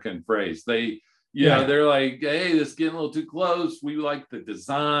American phrase. They're like, hey, this is getting a little too close. We like the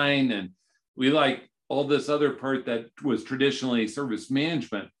design and we like all this other part that was traditionally service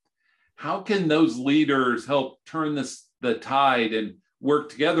management. How can those leaders help turn the tide and work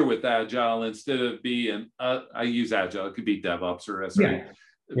together with Agile instead of being, I use Agile, it could be DevOps or SRE,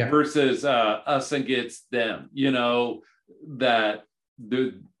 versus us against them, that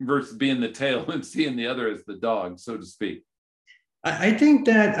versus being the tail and seeing the other as the dog, so to speak? I think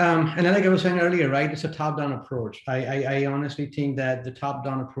that, and like I was saying earlier, right, it's a top-down approach. I honestly think that the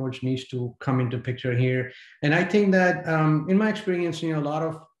top-down approach needs to come into picture here. And I think that in my experience, a lot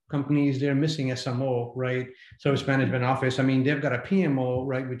of companies, they're missing SMO, right? Service management office. I mean, they've got a PMO,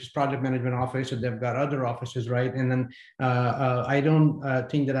 right, which is project management office, so they've got other offices, right? And then I don't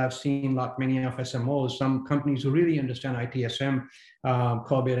think that I've seen many of SMOs. Some companies who really understand ITSM,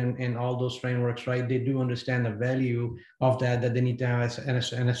 COBIT, and all those frameworks, right? They do understand the value of that they need to have an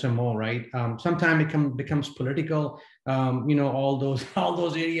SMO, right? Sometimes it becomes political. All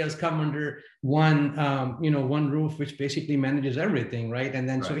those areas come under one roof, which basically manages everything, right? And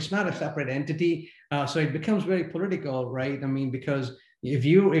then so it's not a separate entity, so it becomes very political, right? I mean, because if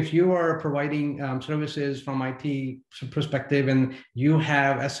you are providing services from IT perspective and you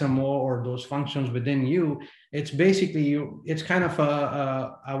have SMO or those functions within you, it's basically it's kind of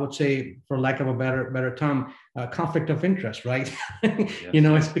I would say, for lack of a better term, conflict of interest, right?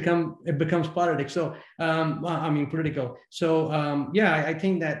 Yes. It becomes politics. So political. So I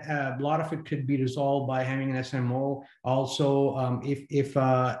think that a lot of it could be resolved by having an SMO. Also, if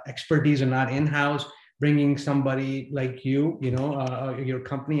expertise are not in-house, bringing somebody like your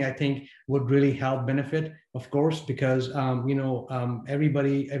company, I think would really help benefit, of course, because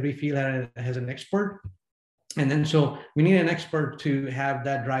every field has an expert. And then so we need an expert to have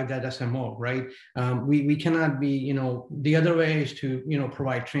that drive that SMO, right? We cannot be, the other way is to,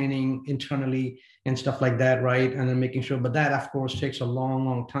 provide training internally and stuff like that, right? And then making sure, but that of course takes a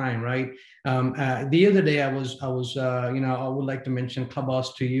long time, right? The other day I would like to mention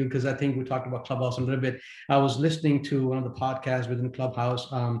Clubhouse to you, because I think we talked about Clubhouse a little bit. I was listening to one of the podcasts within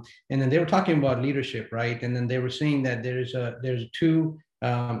Clubhouse, and then they were talking about leadership, right? And then they were saying that there's two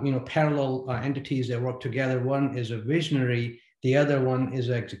parallel entities that work together. One is a visionary, the other one is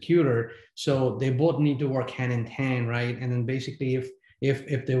an executor. So they both need to work hand in hand, right? And then basically,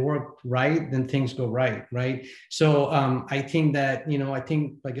 if they work right, then things go right? So I think that,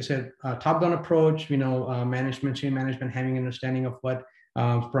 like I said, top-down approach, management, senior management having an understanding of what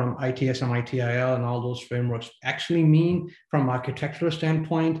from ITSM, ITIL, and all those frameworks actually mean from architectural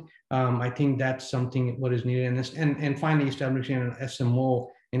standpoint. I think that's something what is needed in this. And finally, establishing an SMO.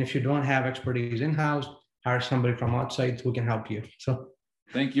 And if you don't have expertise in-house, hire somebody from outside who can help you. So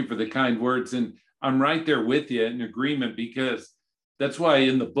thank you for the kind words. And I'm right there with you in agreement, because that's why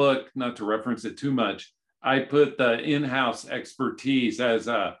in the book, not to reference it too much, I put the in-house expertise as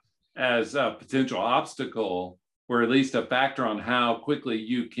a potential obstacle, or at least a factor on how quickly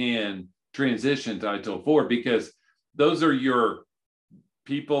you can transition to ITIL 4, because those are your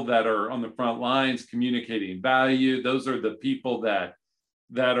people that are on the front lines communicating value. Those are the people that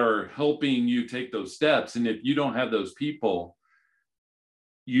are helping you take those steps. And if you don't have those people,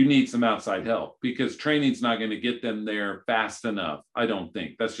 you need some outside help, because training's not going to get them there fast enough. I don't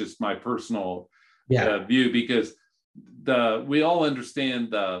think. That's just my personal view, because we all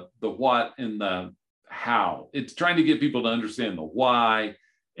understand the what and the how. It's trying to get people to understand the why,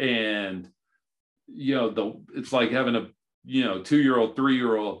 and it's like having a 2-year-old,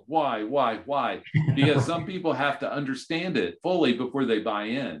 3-year-old, why? Because some people have to understand it fully before they buy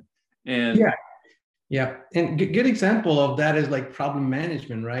in. And and good example of that is like problem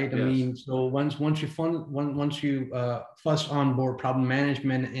management, right? Yes. I mean, so once you first onboard problem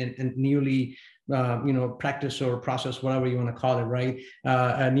management and newly practice or process, whatever you want to call it, right?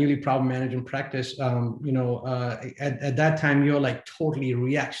 A newly problem management practice, at that time, you're like totally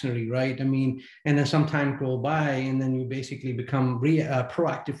reactionary, right? I mean, and then some time go by and then you basically become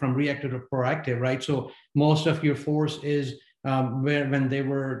proactive, from reactive to proactive, right? So most of your force is when they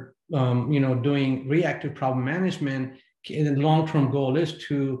were, doing reactive problem management, the long-term goal is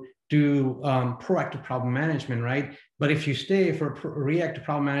to do proactive problem management, right? But if you stay for reactive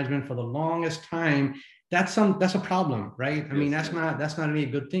problem management for the longest time, that's a problem, right? I mean, that's not really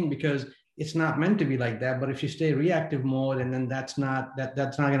a good thing, because it's not meant to be like that. But if you stay reactive mode, and then that's not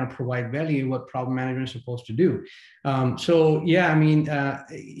going to provide value, what problem management is supposed to do. So yeah, I mean,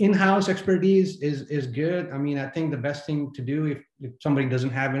 in-house expertise is good. I mean, I think the best thing to do if somebody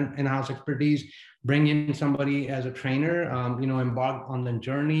doesn't have in-house expertise, bring in somebody as a trainer, embark on the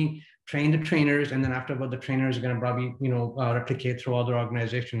journey, train the trainers, and then afterward, the trainers are going to probably, replicate through other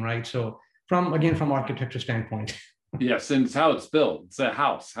organization, right? So from architecture standpoint. Yes, and it's how it's built. It's a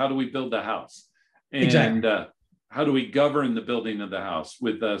house. How do we build the house? And exactly. How do we govern the building of the house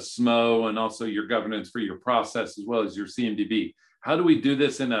with SMO and also your governance for your process as well as your CMDB? How do we do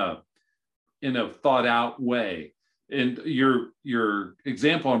this in a thought out way? And your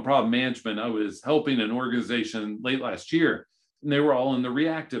example on problem management, I was helping an organization late last year, and they were all in the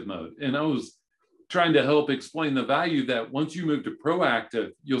reactive mode. And I was trying to help explain the value that once you move to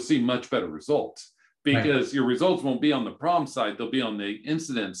proactive, you'll see much better results, because your results won't be on the problem side, they'll be on the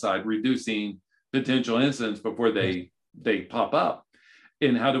incident side, reducing potential incidents before they pop up.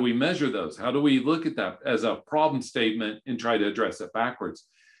 And how do we measure those? How do we look at that as a problem statement and try to address it backwards?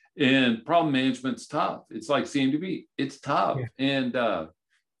 And problem management's tough. It's like CMDB. It's tough. Yeah. And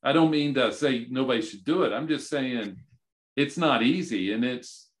I don't mean to say nobody should do it. I'm just saying it's not easy. And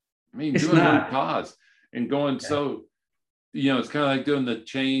it's doing root cause and going. Yeah. So, it's kind of like doing the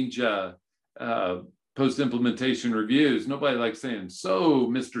change post-implementation reviews. Nobody likes saying, so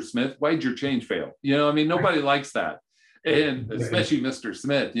Mr. Smith, why'd your change fail? Nobody likes that. And especially Mr.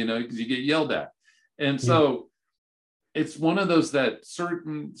 Smith, because you get yelled at. And so it's one of those that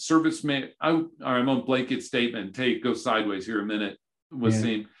certain I'm on blanket statement, go sideways here a minute with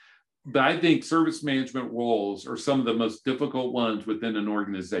Seam. But I think service management roles are some of the most difficult ones within an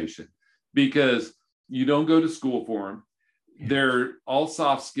organization, because you don't go to school for them. They're all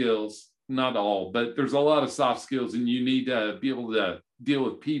soft skills, not all, but there's a lot of soft skills, and you need to be able to deal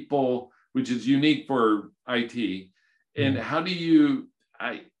with people, which is unique for IT. And how do you,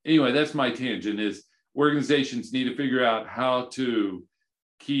 anyway, that's my tangent, is organizations need to figure out how to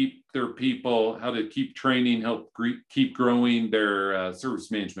keep their people, how to keep training, help keep growing their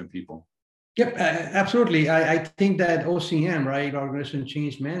service management people. Yep, absolutely. I think that OCM, right, organization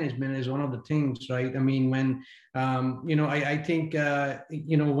change management, is one of the things, right? I mean, when I think when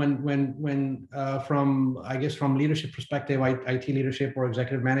from leadership perspective, IT leadership or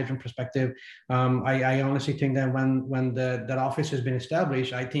executive management perspective, I honestly think that when that office has been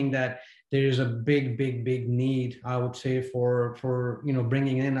established, I think that there is a big need, I would say, for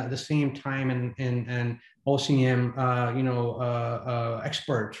bringing in at the same time and OCM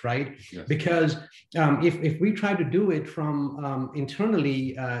experts, right? Yes. Because if we try to do it from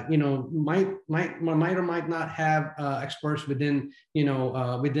internally, might or might not have experts within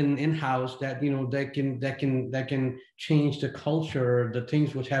in-house that that can change the culture, the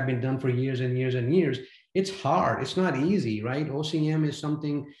things which have been done for years and years and years. It's hard. It's not easy, right? OCM is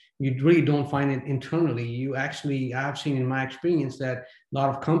something you really don't find it internally. I've seen in my experience that a lot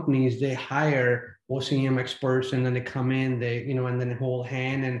of companies, they hire OCM experts, and then they come in, and then hold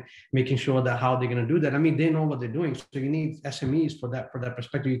hand and making sure that how they're going to do that. I mean, they know what they're doing. So you need SMEs for that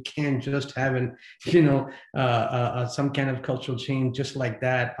perspective. You can't just have some kind of cultural change just like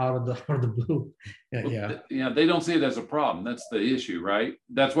that out of the blue. Yeah, they don't see it as a problem. That's the issue, right?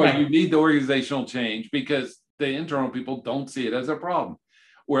 That's why you need the organizational change, because the internal people don't see it as a problem,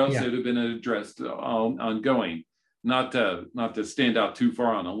 or else it would have been addressed ongoing. Not to stand out too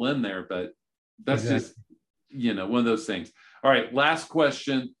far on a limb there, but that's just one of those things. All right, last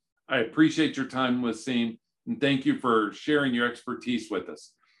question. I appreciate your time with Seam, and thank you for sharing your expertise with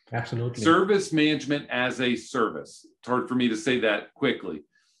us. Absolutely. Service management as a service. It's hard for me to say that quickly.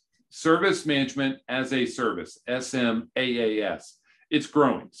 Service management as a service, SMAAS. It's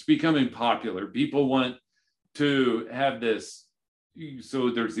growing. It's becoming popular. People want to have this.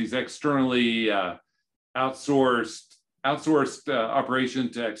 So there's these externally outsourced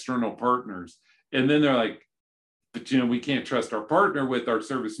operation to external partners. And then they're like, but we can't trust our partner with our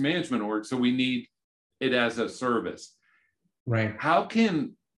service management org, so we need it as a service. Right. How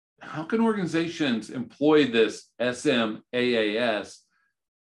can organizations employ this SMAAS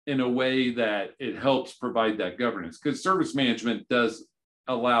in a way that it helps provide that governance? Because service management does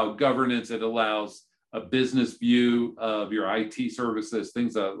allow governance. It allows a business view of your IT services,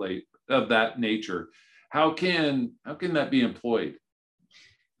 things of that nature. How can that be employed?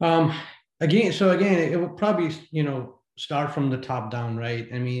 Again, it will probably start from the top down, right?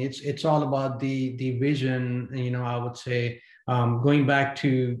 I mean, it's all about the vision. I would say going back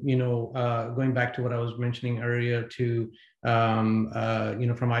to what I was mentioning earlier, to from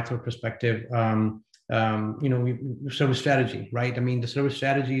ITIL perspective. service strategy, right? I mean, the service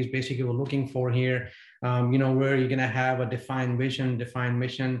strategy is basically what we're looking for here. Where you're going to have a defined vision, defined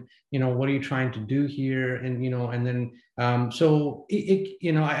mission. What are you trying to do here? And and then I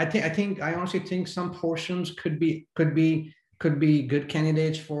honestly think some portions could be good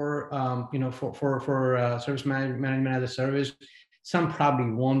candidates for service management as a service. Some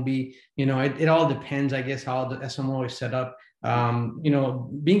probably won't be. It all depends, I guess, how the SMO is set up.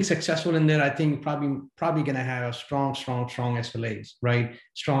 Being successful in there, I think probably going to have a strong SLAs, right?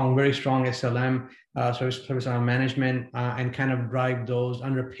 Very strong SLM, service management, and kind of drive those,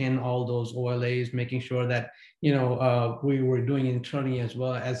 underpin all those OLAs, making sure that we were doing internally as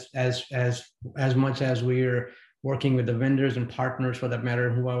well as much as we're working with the vendors and partners for that matter,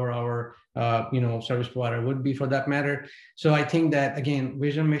 whoever our service provider would be for that matter. So I think that, again,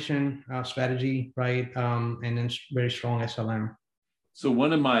 vision, mission, strategy, right? And then very strong SLM. So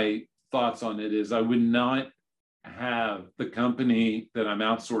one of my thoughts on it is I would not have the company that I'm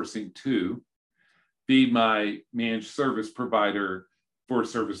outsourcing to be my managed service provider for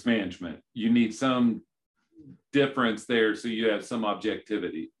service management. You need some difference there so you have some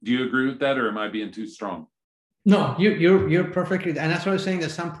objectivity. Do you agree with that, or am I being too strong? No, you're perfectly, and that's what I was saying,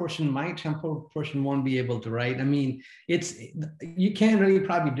 that some portion might, some portion won't be able to, right? I mean, you can't really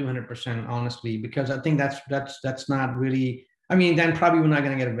probably do 100%, honestly, because I think that's not really, I mean, then probably we're not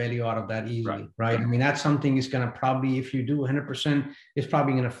going to get a value out of that easily, right? I mean, that's something is going to probably, if you do 100%, it's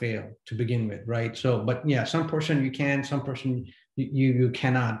probably going to fail to begin with, right? So, but yeah, some portion you can, some portion you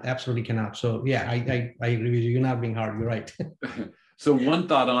cannot, absolutely cannot. So yeah, I agree with you. You're not being hard. You're right. So one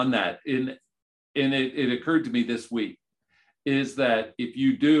thought on that, and it occurred to me this week, is that if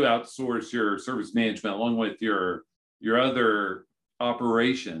you do outsource your service management along with your other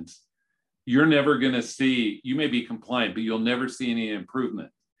operations, you're never going to see, you may be compliant, but you'll never see any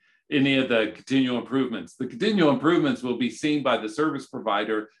improvement, any of the continual improvements. The continual improvements will be seen by the service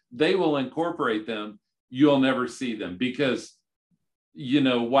provider. They will incorporate them. You'll never see them because,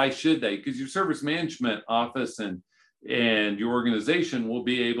 why should they? Because your service management office and your organization will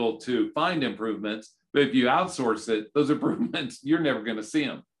be able to find improvements, but if you outsource it, those improvements, you're never going to see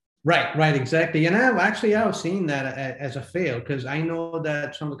them. Right, exactly. And I was seeing that as a fail, because I know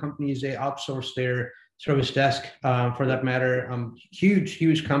that some of the companies, they outsource their service desk, for that matter.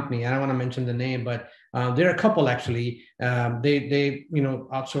 Huge company. I don't want to mention the name, but there are a couple actually. They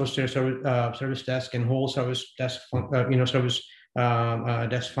outsource their service desk and whole service desk, service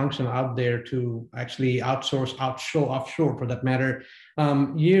desk function out there to actually outsource offshore for that matter.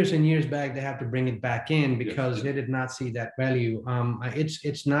 Years and years back, they have to bring it back in because they did not see that value.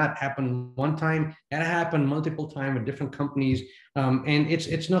 It's not happened one time. It happened multiple times with different companies, and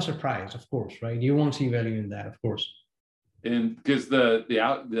it's no surprise, of course, right? You won't see value in that, of course. And because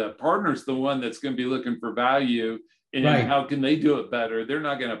the partner's the one that's going to be looking for value, and how can they do it better? They're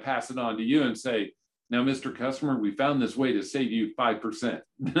not going to pass it on to you and say, now, Mr. Customer, we found this way to save you 5%.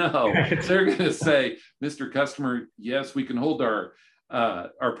 No, they're going to say, Mr. Customer, yes, we can hold our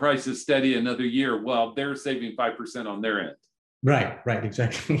prices steady another year while they're saving 5% on their end. Right,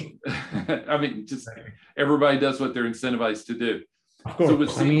 exactly. I mean, just everybody does what they're incentivized to do. Of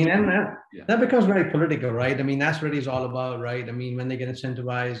course. So that becomes very political, right? I mean, that's what it's all about, right? I mean, when they get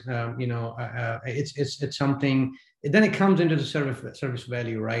incentivized, it's something. Then it comes into the service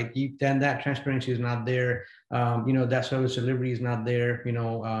value, right? Then that transparency is not there. That service delivery is not there.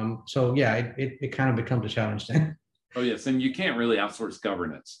 So yeah, it kind of becomes a challenge then. Oh yes, and you can't really outsource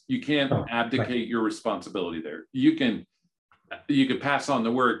governance. You can't abdicate your responsibility there. You can pass on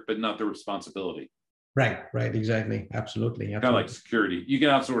the work, but not the responsibility. Right, exactly, absolutely. Kind of like security. You can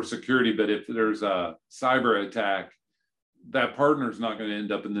outsource security, but if there's a cyber attack, that partner's not going to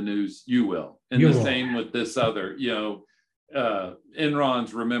end up in the news. You will. And the same with this other,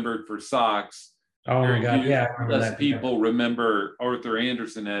 Enron's remembered for SOX. Oh my God, yeah. Less people remember Arthur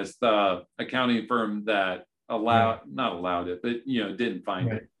Andersen as the accounting firm that not allowed it, but didn't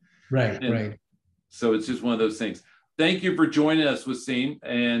find it. Right. So it's just one of those things. Thank you for joining us, Waseem,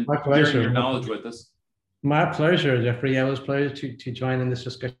 and sharing your knowledge with us. My pleasure, Jeffrey. It was a pleasure to join in this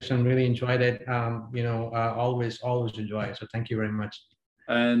discussion. Really enjoyed it. Always enjoy it. So thank you very much.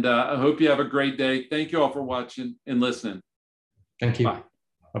 And I hope you have a great day. Thank you all for watching and listening. Thank you. Bye.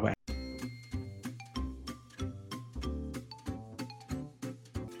 Bye-bye.